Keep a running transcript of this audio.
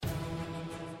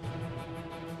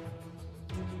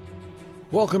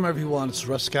Welcome, everyone. It's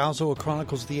Russ Scalzo with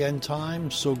Chronicles of the End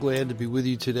Times. So glad to be with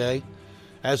you today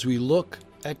as we look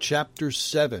at chapter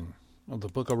 7 of the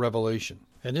book of Revelation.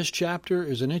 And this chapter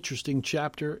is an interesting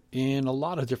chapter in a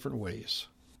lot of different ways.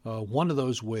 One of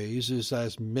those ways is,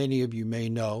 as many of you may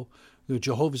know, the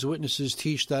Jehovah's Witnesses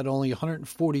teach that only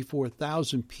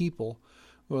 144,000 people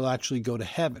will actually go to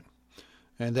heaven,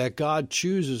 and that God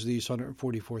chooses these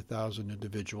 144,000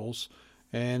 individuals,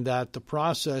 and that the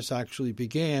process actually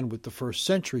began with the first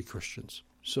century Christians.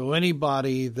 So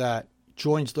anybody that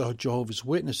joins the Jehovah's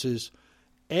Witnesses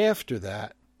after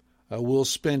that will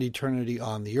spend eternity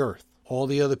on the earth. All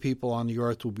the other people on the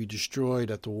earth will be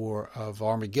destroyed at the War of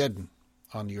Armageddon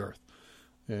on the earth.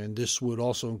 And this would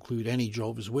also include any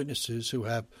Jehovah's Witnesses who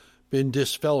have been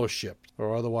disfellowshipped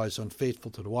or otherwise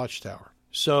unfaithful to the Watchtower.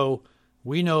 So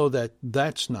we know that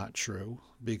that's not true,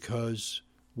 because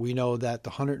we know that the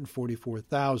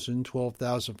 144,000,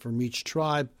 12,000 from each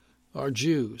tribe, are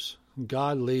Jews.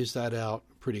 God lays that out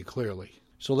pretty clearly.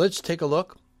 So let's take a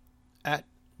look at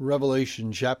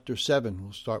Revelation chapter 7.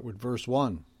 We'll start with verse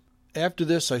 1. After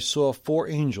this I saw 4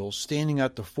 angels standing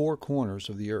at the 4 corners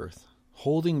of the earth,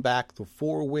 holding back the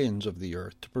 4 winds of the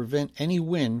earth to prevent any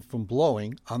wind from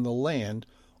blowing on the land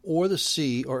or the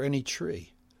sea or any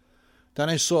tree. Then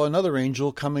I saw another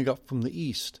angel coming up from the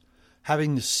east,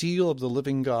 having the seal of the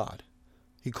living God.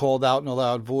 He called out in a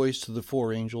loud voice to the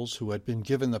 4 angels who had been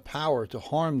given the power to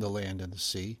harm the land and the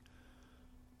sea,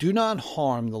 "Do not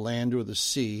harm the land or the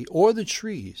sea or the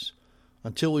trees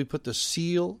until we put the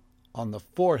seal on the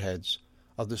foreheads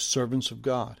of the servants of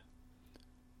God."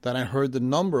 Then I heard the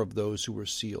number of those who were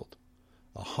sealed,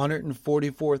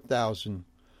 144,000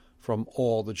 from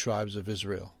all the tribes of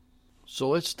Israel. So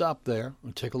let's stop there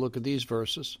and take a look at these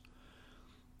verses.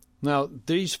 Now,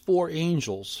 these 4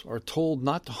 angels are told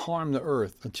not to harm the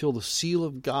earth until the seal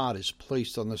of God is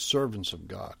placed on the servants of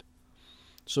God.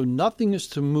 So nothing is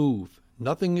to move,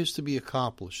 nothing is to be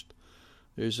accomplished.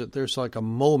 There's like a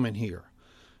moment here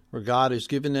where God has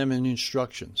given them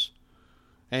instructions.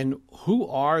 And who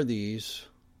are these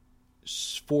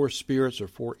 4 spirits or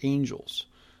 4 angels?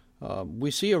 We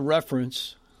see a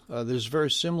reference that is very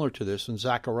similar to this in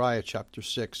Zechariah chapter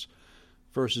 6,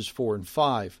 verses 4 and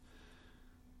 5.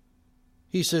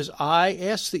 He says, "I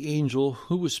asked the angel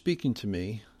who was speaking to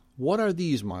me, 'What are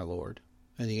these, my Lord?'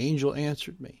 And the angel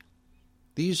answered me,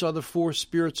 'These are the 4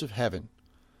 spirits of heaven,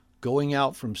 going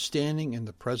out from standing in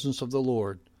the presence of the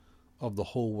Lord of the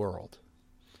whole world.'"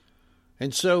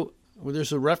 And so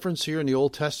there's a reference here in the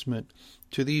Old Testament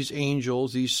to these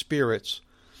angels, these spirits,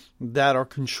 that are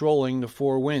controlling the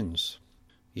 4 winds,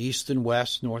 east and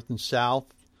west, north and south.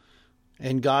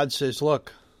 And God says,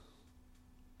 look,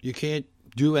 you can't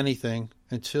do anything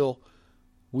until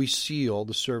we seal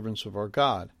the servants of our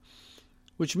God,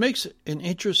 which makes an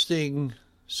interesting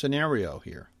scenario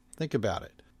here. Think about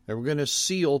it. And we're going to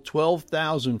seal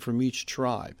 12,000 from each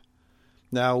tribe.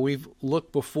 Now, we've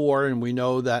looked before, and we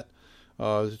know that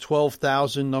the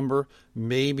 12,000 number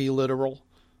may be literal,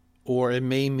 or it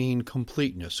may mean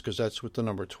completeness, because that's what the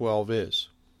number 12 is.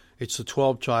 It's the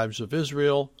 12 tribes of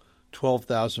Israel,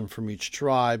 12,000 from each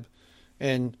tribe,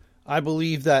 and I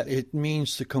believe that it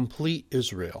means to complete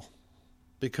Israel,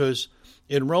 because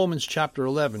in Romans chapter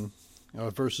 11,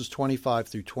 verses 25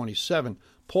 through 27,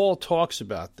 Paul talks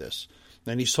about this.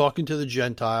 And he's talking to the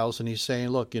Gentiles, and he's saying,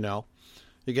 look, you're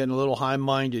getting a little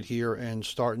high-minded here and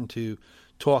starting to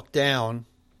talk down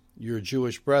your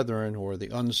Jewish brethren or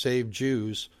the unsaved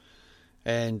Jews,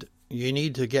 and you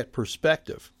need to get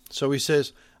perspective. So he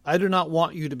says, "I do not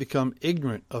want you to become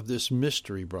ignorant of this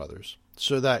mystery, brothers,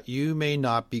 so that you may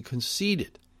not be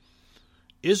conceited.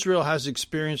 Israel has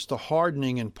experienced a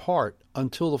hardening in part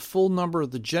until the full number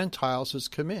of the Gentiles has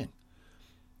come in.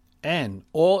 And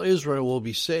all Israel will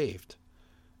be saved.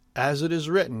 As it is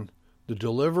written, the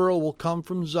deliverer will come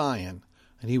from Zion,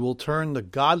 and he will turn the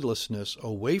godlessness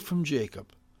away from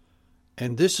Jacob.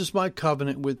 And this is my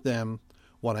covenant with them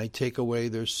when I take away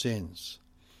their sins."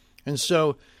 And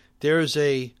so there is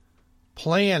a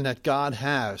plan that God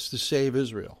has to save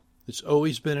Israel. It's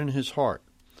always been in his heart.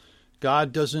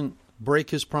 God doesn't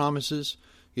break his promises.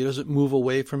 He doesn't move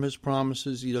away from his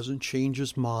promises. He doesn't change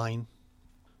his mind.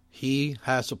 He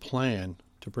has a plan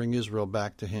to bring Israel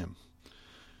back to him.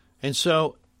 And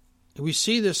so we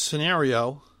see this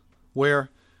scenario where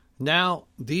now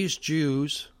these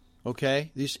Jews,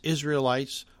 these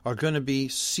Israelites are going to be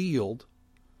sealed,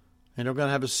 and they're going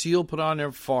to have a seal put on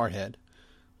their forehead,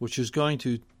 which is going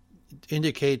to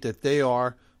indicate that they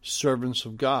are servants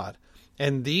of God.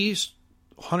 And these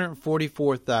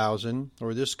 144,000,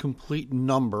 or this complete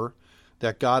number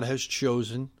that God has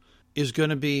chosen, is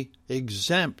going to be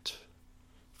exempt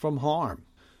from harm.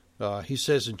 He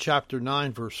says in chapter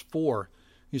 9, verse 4,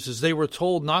 he says, they were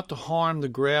told not to harm the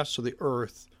grass or the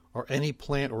earth or any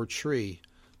plant or tree,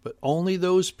 but only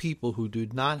those people who do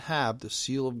not have the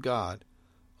seal of God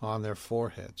on their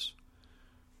foreheads.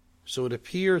 So it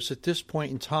appears at this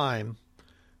point in time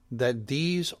that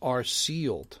these are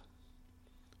sealed,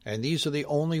 and these are the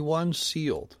only ones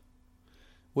sealed,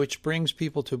 which brings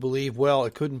people to believe, well,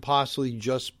 it couldn't possibly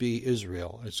just be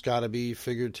Israel. It's got to be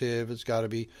figurative. It's got to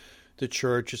be the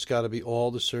church. It's got to be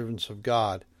all the servants of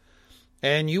God.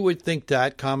 And you would think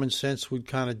that common sense would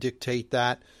kind of dictate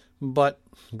that, but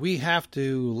we have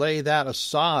to lay that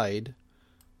aside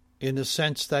in the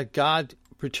sense that God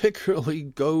particularly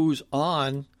goes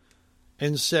on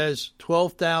and says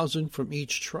 12,000 from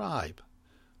each tribe.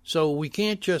 So we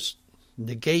can't just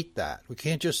negate that. We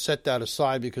can't just set that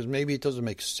aside because maybe it doesn't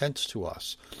make sense to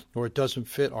us or it doesn't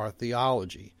fit our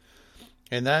theology.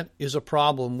 And that is a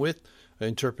problem with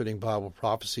interpreting Bible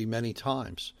prophecy many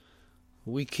times.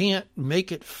 We can't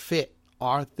make it fit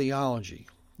our theology.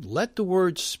 Let the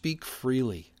word speak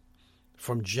freely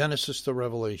from Genesis to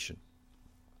Revelation.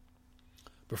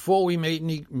 Before we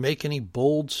make any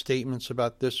bold statements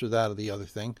about this or that or the other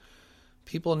thing,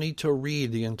 people need to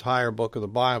read the entire book of the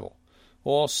Bible.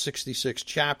 All 66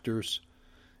 chapters,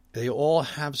 they all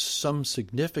have some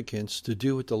significance to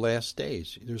do with the last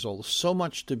days. There's so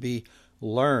much to be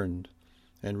learned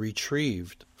and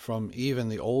retrieved from even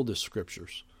the oldest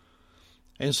scriptures.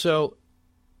 And so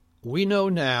we know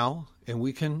now, and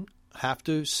we can have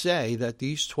to say that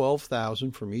these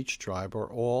 12,000 from each tribe are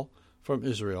all from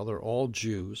Israel. They're all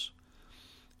Jews.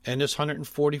 And this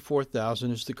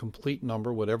 144,000 is the complete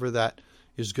number, whatever that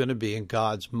is going to be in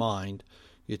God's mind.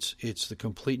 It's the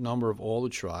complete number of all the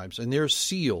tribes. And they're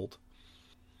sealed.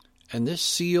 And this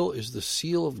seal is the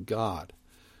seal of God.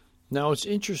 Now, it's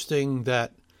interesting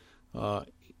that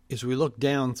as we look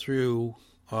down through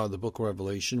the book of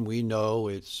Revelation, we know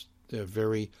it's a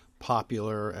very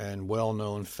popular and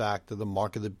well-known fact of the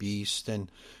mark of the beast,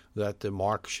 and that the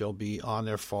mark shall be on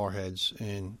their foreheads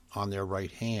and on their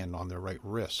right hand, on their right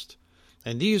wrist.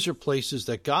 And these are places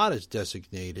that God has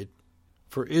designated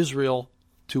for Israel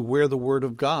to wear the word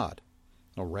of God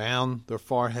around their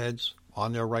foreheads,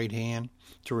 on their right hand,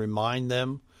 to remind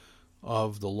them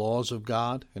of the laws of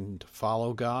God and to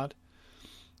follow God.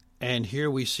 And here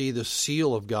we see the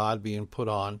seal of God being put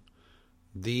on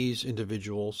these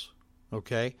individuals,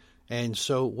 okay? And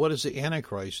so what does the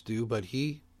Antichrist do? But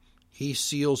he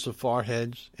seals the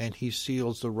foreheads and he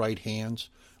seals the right hands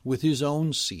with his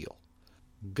own seal.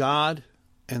 God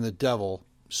and the devil,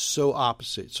 so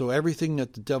opposite. So everything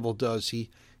that the devil does, he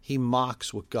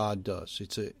mocks what God does.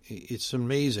 It's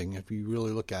amazing if you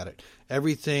really look at it.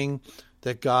 Everything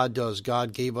that God does,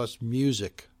 God gave us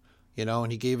music,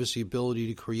 and he gave us the ability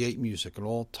to create music in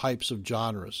all types of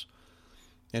genres.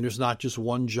 And there's not just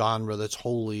one genre that's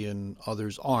holy and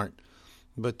others aren't.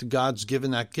 But God's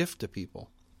given that gift to people.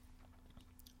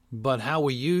 But how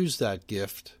we use that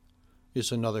gift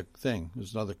is another thing.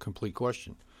 Is another complete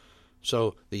question.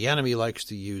 So the enemy likes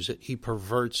to use it. He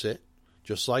perverts it.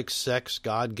 Just like sex,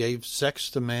 God gave sex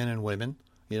to men and women.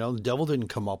 The devil didn't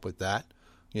come up with that.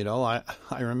 I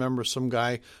remember some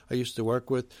guy I used to work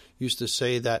with used to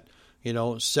say that,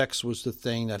 sex was the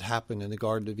thing that happened in the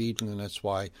Garden of Eden, and that's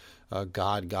why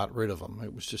God got rid of them.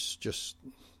 It was just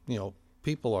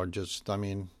people are just, I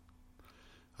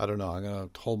don't know, I'm going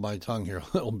to hold my tongue here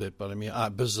a little bit, but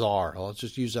bizarre. Let's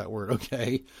just use that word,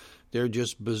 okay? They're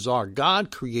just bizarre.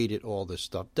 God created all this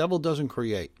stuff. Devil doesn't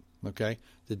create, okay?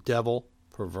 The devil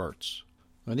perverts.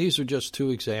 And these are just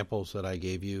two examples that I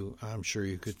gave you. I'm sure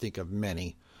you could think of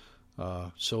many.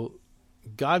 So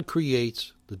God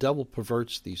creates, the devil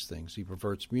perverts these things. He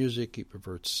perverts music, he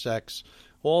perverts sex,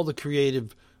 all the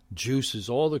creative juices,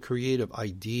 all the creative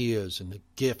ideas and the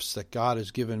gifts that God has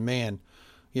given man.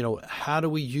 How do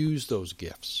we use those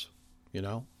gifts?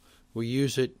 We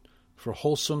use it for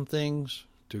wholesome things,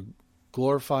 to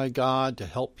glorify God, to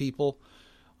help people,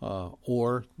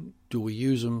 or do we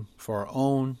use them for our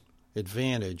own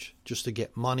advantage, just to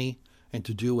get money and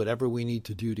to do whatever we need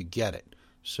to do to get it?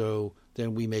 So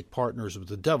then we make partners with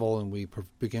the devil and we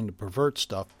begin to pervert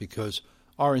stuff because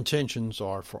our intentions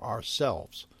are for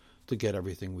ourselves to get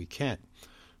everything we can.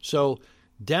 So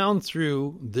down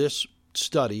through this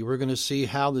study, we're going to see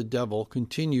how the devil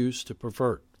continues to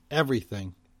pervert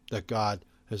everything that God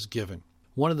has given.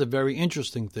 One of the very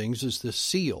interesting things is the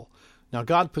seal. Now,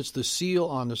 God puts the seal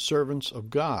on the servants of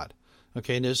God.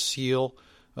 Okay, and this seal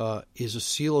is a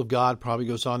seal of God, probably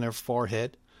goes on their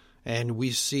forehead. And we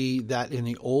see that in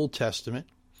the Old Testament,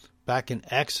 back in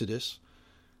Exodus,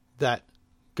 that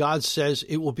God says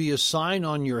it will be a sign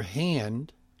on your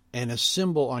hand and a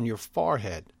symbol on your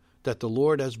forehead. that the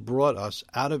Lord has brought us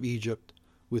out of Egypt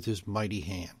with his mighty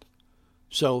hand.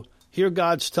 So here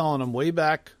God's telling them way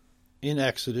back in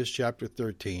Exodus chapter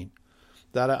 13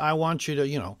 that I want you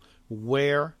to,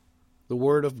 wear the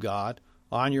word of God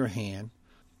on your hand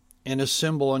and a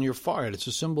symbol on your forehead. It's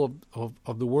a symbol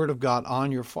of the word of God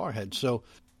on your forehead. So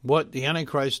what the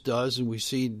Antichrist does, and we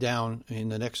see down in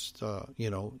the next,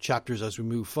 chapters as we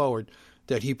move forward,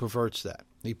 that he perverts that.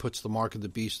 He puts the mark of the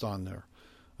beast on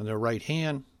their right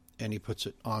hand, and he puts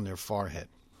it on their forehead.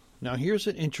 Now, here's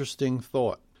an interesting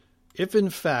thought. If, in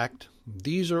fact,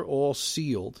 these are all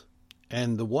sealed,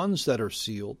 and the ones that are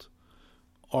sealed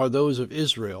are those of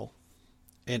Israel,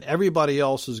 and everybody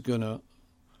else is going to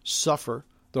suffer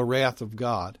the wrath of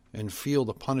God and feel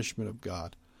the punishment of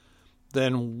God,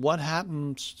 then what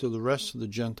happens to the rest of the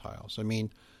Gentiles? I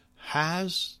mean,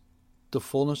 has the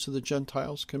fullness of the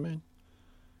Gentiles come in?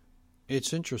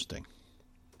 It's interesting.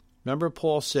 Remember,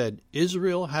 Paul said,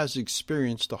 Israel has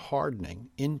experienced a hardening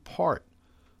in part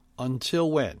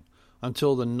until when?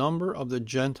 Until the number of the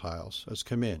Gentiles has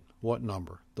come in. What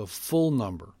number? The full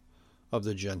number of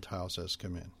the Gentiles has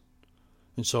come in.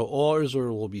 And so all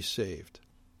Israel will be saved.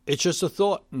 It's just a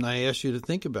thought, and I ask you to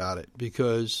think about it,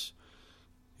 because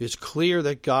it's clear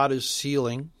that God is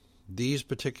sealing these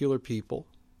particular people.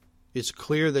 It's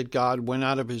clear that God went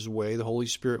out of his way, the Holy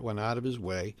Spirit went out of his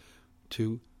way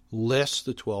to list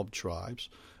the 12 tribes.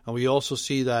 And we also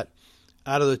see that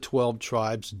out of the 12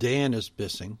 tribes, Dan is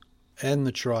missing, and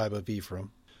the tribe of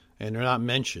Ephraim, and they're not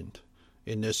mentioned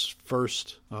in this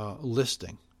first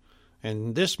listing.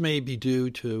 And this may be due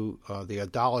to the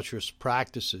idolatrous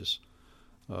practices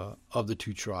of the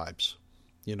two tribes,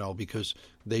 because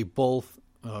they both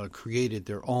created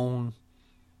their own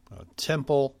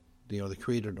temple. They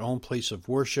created their own place of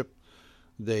worship.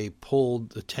 They pulled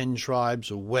the 10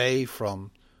 tribes away from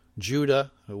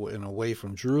Judah and away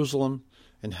from Jerusalem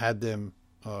and had them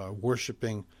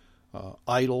worshiping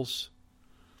idols.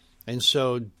 And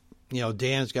so,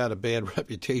 Dan's got a bad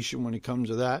reputation when it comes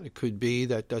to that. It could be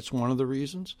that that's one of the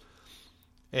reasons.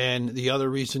 And the other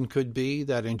reason could be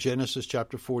that in Genesis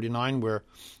chapter 49, where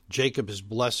Jacob is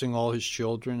blessing all his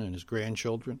children and his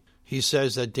grandchildren, he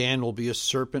says that Dan will be a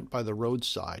serpent by the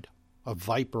roadside, a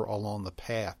viper along the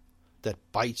path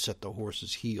that bites at the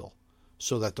horse's heel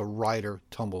so that the rider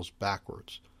tumbles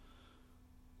backwards.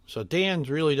 So Dan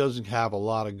really doesn't have a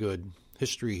lot of good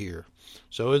history here.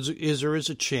 So there is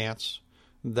a chance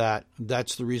that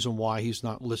that's the reason why he's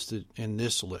not listed in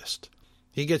this list.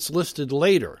 He gets listed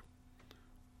later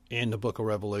in the book of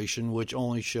Revelation, which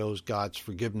only shows God's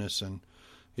forgiveness and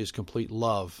his complete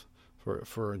love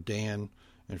for Dan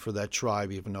and for that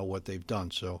tribe, even though what they've done.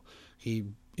 So he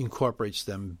incorporates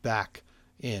them back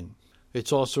in.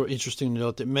 It's also interesting to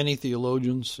note that many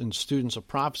theologians and students of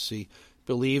prophecy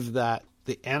believe that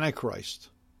the Antichrist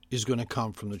is going to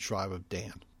come from the tribe of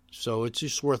Dan. So it's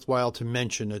just worthwhile to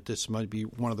mention that this might be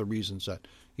one of the reasons that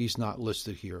he's not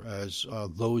listed here as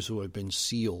those who have been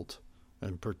sealed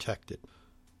and protected.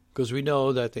 Because we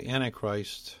know that the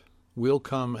Antichrist will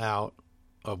come out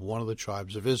of one of the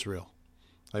tribes of Israel.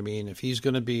 I mean, if he's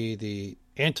going to be the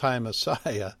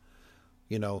anti-Messiah,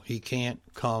 he can't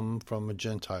come from the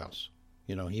Gentiles.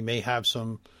 He may have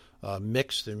some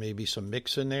mix, there may be some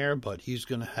mix in there, but he's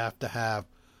going to have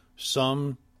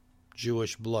some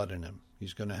Jewish blood in him.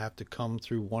 He's going to have to come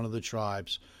through one of the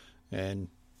tribes, and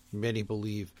many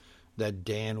believe that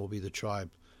Dan will be the tribe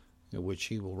in which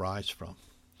he will rise from.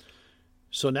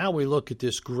 So now we look at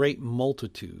this great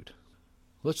multitude.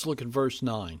 Let's look at verse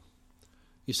 9.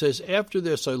 He says, After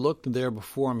this I looked, and there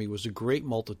before me was a great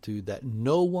multitude that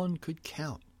no one could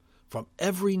count, from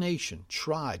every nation,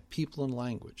 tribe, people, and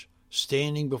language,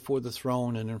 standing before the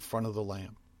throne and in front of the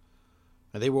Lamb.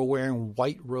 And they were wearing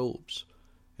white robes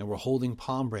and were holding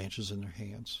palm branches in their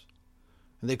hands.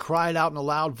 And they cried out in a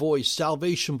loud voice,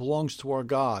 Salvation belongs to our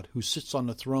God, who sits on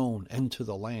the throne, and to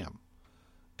the Lamb.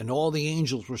 And all the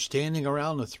angels were standing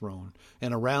around the throne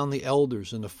and around the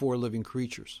elders and the 4 living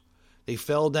creatures. They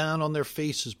fell down on their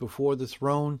faces before the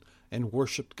throne and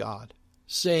worshipped God,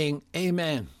 saying,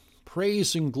 Amen.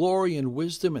 Praise and glory and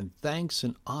wisdom and thanks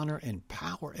and honor and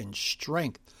power and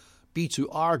strength be to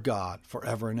our God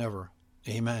forever and ever.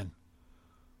 Amen.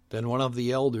 Then one of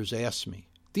the elders asked me,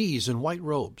 These in white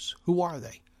robes, who are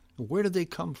they? And where did they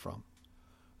come from?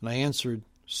 And I answered,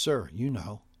 Sir, you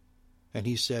know. And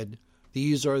he said,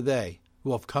 These are they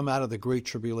who have come out of the great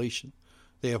tribulation.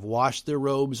 They have washed their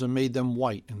robes and made them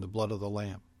white in the blood of the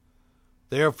Lamb.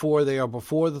 Therefore they are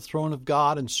before the throne of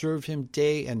God and serve him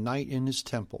day and night in his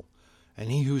temple. And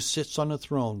he who sits on the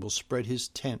throne will spread his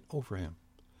tent over him.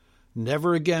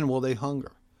 Never again will they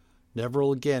hunger. Never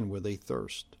again will they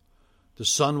thirst. The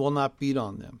sun will not beat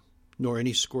on them, nor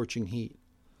any scorching heat.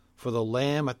 For the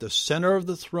Lamb at the center of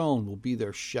the throne will be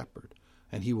their shepherd,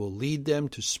 and he will lead them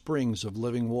to springs of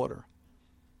living water.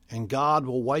 And God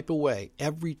will wipe away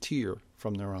every tear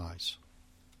from their eyes.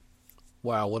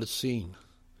 Wow, what a scene.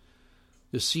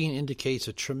 The scene indicates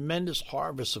a tremendous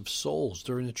harvest of souls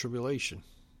during the tribulation.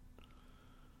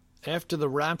 After the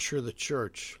rapture of the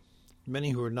church, many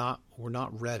who were not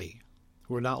ready,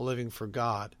 who were not living for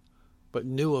God, but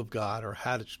knew of God or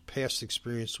had past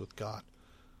experience with God,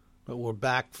 but were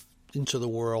back into the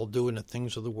world, doing the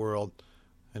things of the world,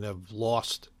 and have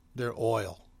lost their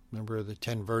oil. Remember the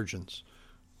 10 virgins?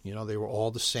 They were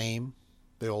all the same.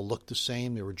 They all looked the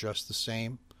same. They were dressed the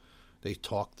same. They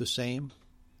talked the same.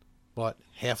 But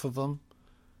half of them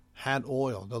had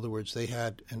oil. In other words, they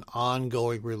had an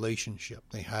ongoing relationship.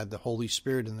 They had the Holy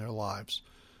Spirit in their lives,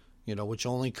 which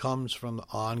only comes from the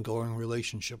ongoing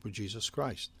relationship with Jesus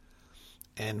Christ.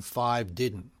 And 5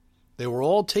 didn't. They were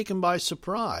all taken by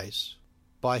surprise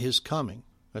by his coming.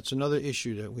 That's another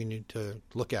issue that we need to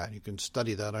look at. You can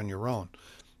study that on your own.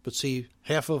 But see,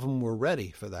 half of them were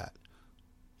ready for that.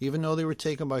 Even though they were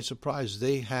taken by surprise,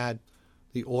 they had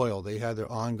the oil. They had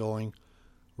their ongoing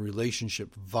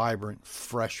relationship, vibrant,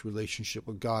 fresh relationship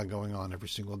with God going on every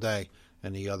single day,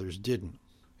 and the others didn't.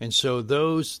 And so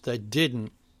those that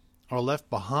didn't are left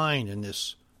behind in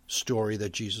this story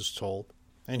that Jesus told.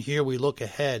 And here we look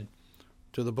ahead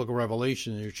to the book of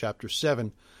Revelation in chapter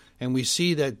 7, and we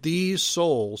see that these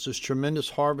souls, this tremendous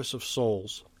harvest of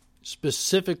souls,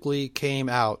 specifically came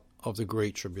out of the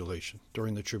Great Tribulation,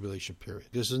 during the tribulation period.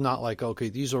 This is not like, okay,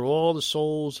 these are all the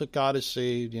souls that God has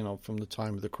saved, from the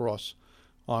time of the cross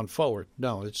on forward.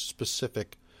 No, it's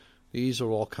specific. These are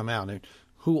all come out. And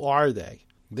who are they?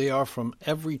 They are from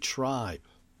every tribe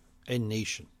and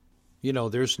nation.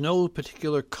 There's no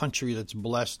particular country that's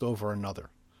blessed over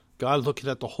another. God looking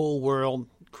at the whole world.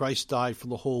 Christ died for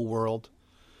the whole world.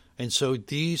 And so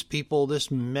these people,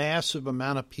 this massive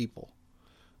amount of people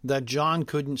that John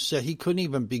couldn't say, he couldn't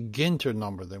even begin to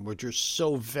number them, which are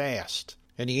so vast.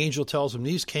 And the angel tells him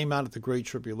these came out of the Great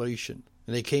Tribulation,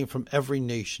 and they came from every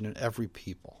nation and every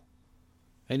people.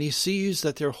 And he sees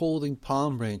that they're holding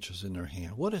palm branches in their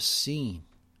hand. What a scene.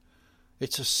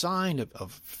 It's a sign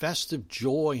of festive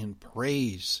joy and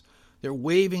praise. They're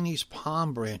waving these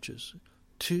palm branches,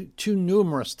 too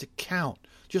numerous to count,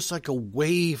 just like a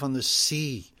wave on the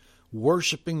sea,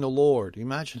 worshiping the Lord.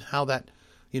 Imagine how that,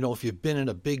 if you've been in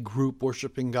a big group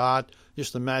worshiping God,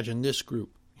 just imagine this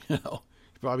group. You've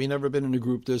probably never been in a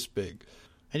group this big.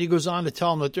 And he goes on to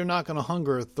tell them that they're not going to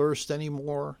hunger or thirst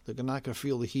anymore. They're not going to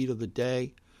feel the heat of the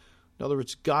day. In other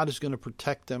words, God is going to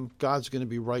protect them. God's going to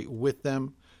be right with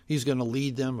them. He's going to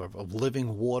lead them of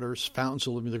living waters, fountains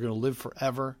of living. They're going to live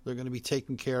forever. They're going to be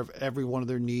taken care of. Every one of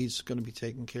their needs is going to be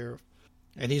taken care of.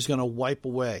 And he's going to wipe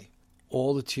away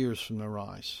all the tears from their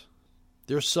eyes.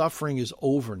 Their suffering is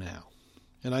over now.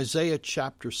 In Isaiah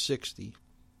chapter 60,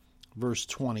 verse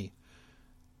 20,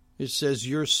 it says,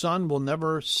 "Your sun will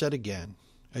never set again,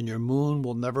 and your moon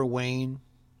will never wane.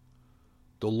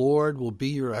 The Lord will be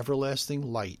your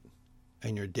everlasting light,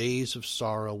 and your days of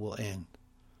sorrow will end."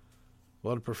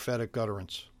 What a prophetic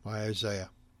utterance by Isaiah.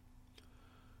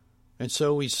 And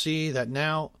so we see that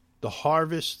now the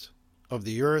harvest of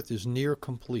the earth is near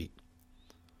complete.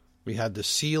 We had the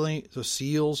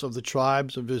seals of the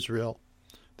tribes of Israel.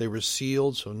 They were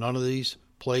sealed, so none of these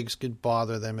plagues could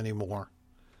bother them anymore.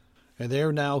 And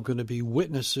they're now going to be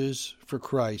witnesses for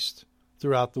Christ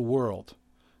throughout the world.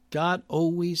 God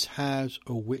always has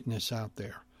a witness out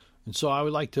there. And so I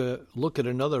would like to look at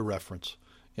another reference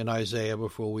in Isaiah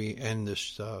before we end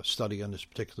this study on this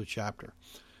particular chapter.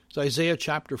 It's Isaiah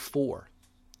chapter 4.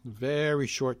 A very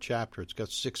short chapter. It's got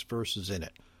 6 verses in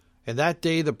it. "And that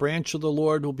day the branch of the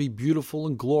Lord will be beautiful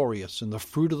and glorious, and the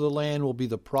fruit of the land will be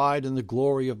the pride and the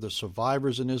glory of the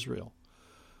survivors in Israel.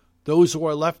 Those who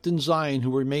are left in Zion,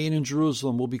 who remain in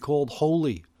Jerusalem, will be called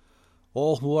holy,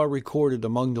 all who are recorded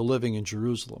among the living in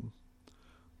Jerusalem.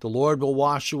 The Lord will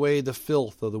wash away the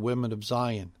filth of the women of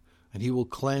Zion, and he will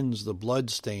cleanse the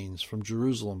bloodstains from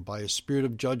Jerusalem by a spirit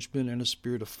of judgment and a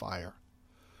spirit of fire.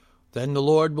 Then the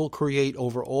Lord will create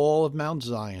over all of Mount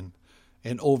Zion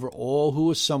and over all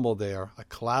who assemble there a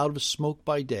cloud of smoke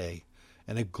by day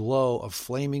and a glow of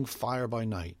flaming fire by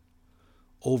night.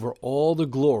 Over all the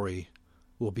glory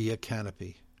will be a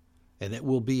canopy, and it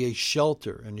will be a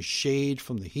shelter and a shade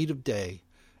from the heat of day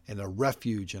and a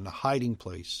refuge and a hiding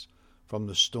place from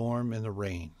the storm and the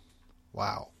rain."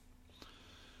 Wow.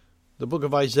 The book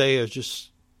of Isaiah is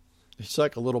it's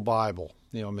like a little Bible,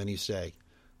 many say.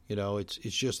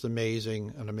 It's just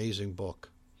amazing, an amazing book.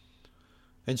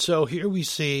 And so here we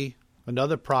see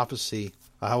another prophecy,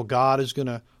 how God is going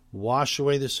to wash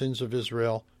away the sins of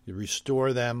Israel, you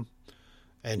restore them,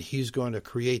 and he's going to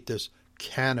create this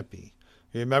canopy.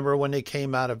 You remember when they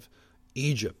came out of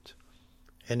Egypt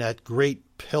and that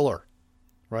great pillar,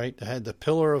 right? They had the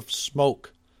pillar of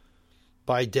smoke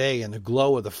by day and the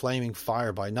glow of the flaming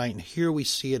fire by night. And here we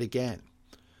see it again.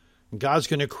 And God's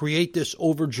going to create this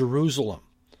over Jerusalem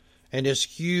and this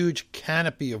huge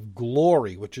canopy of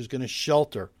glory, which is going to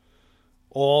shelter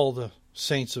all the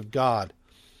saints of God.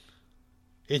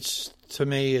 To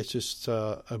me, it's just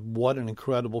what an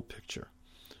incredible picture.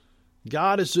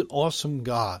 God is an awesome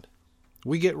God.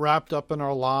 We get wrapped up in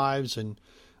our lives, and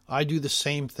I do the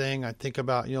same thing. I think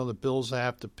about, the bills I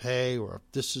have to pay, or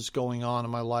if this is going on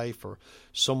in my life, or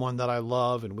someone that I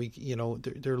love, and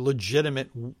they're legitimate,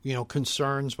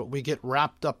 concerns, but we get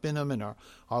wrapped up in them, and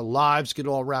our lives get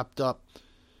all wrapped up.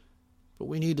 But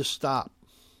we need to stop,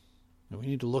 and we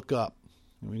need to look up,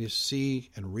 and we need to see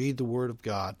and read the Word of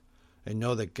God, and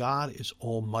know that God is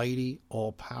almighty,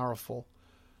 all-powerful.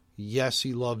 Yes,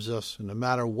 he loves us, and no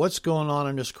matter what's going on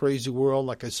in this crazy world,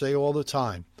 like I say all the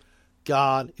time,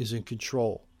 God is in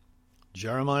control.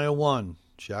 Jeremiah 1,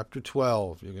 chapter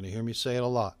 12, you're going to hear me say it a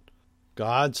lot.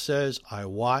 God says, I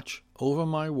watch over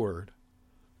my word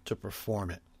to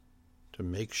perform it, to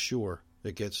make sure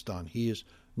it gets done. He is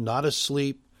not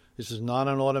asleep. This is not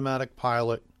an automatic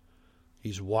pilot.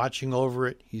 He's watching over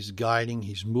it. He's guiding.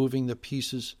 He's moving the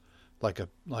pieces like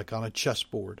on a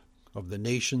chessboard of the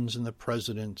nations and the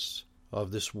presidents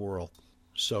of this world.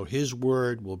 So his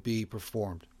word will be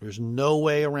performed. There's no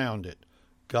way around it.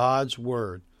 God's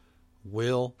word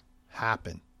will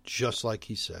happen, just like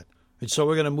he said. And so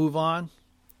we're going to move on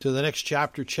to the next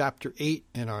chapter, chapter 8,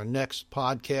 in our next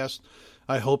podcast.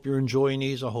 I hope you're enjoying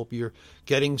these. I hope you're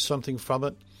getting something from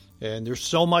it. And there's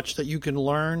so much that you can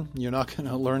learn. You're not going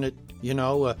to learn it,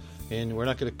 and we're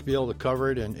not going to be able to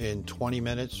cover it in 20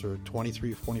 minutes or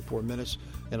 23 or 24 minutes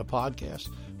in a podcast.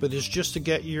 But it's just to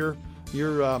get your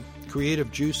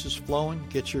creative juices flowing,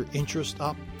 get your interest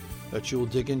up, that you'll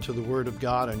dig into the Word of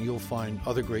God, and you'll find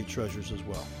other great treasures as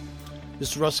well.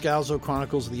 This is Russ Scalzo,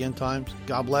 Chronicles of the End Times.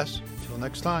 God bless. Until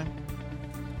next time.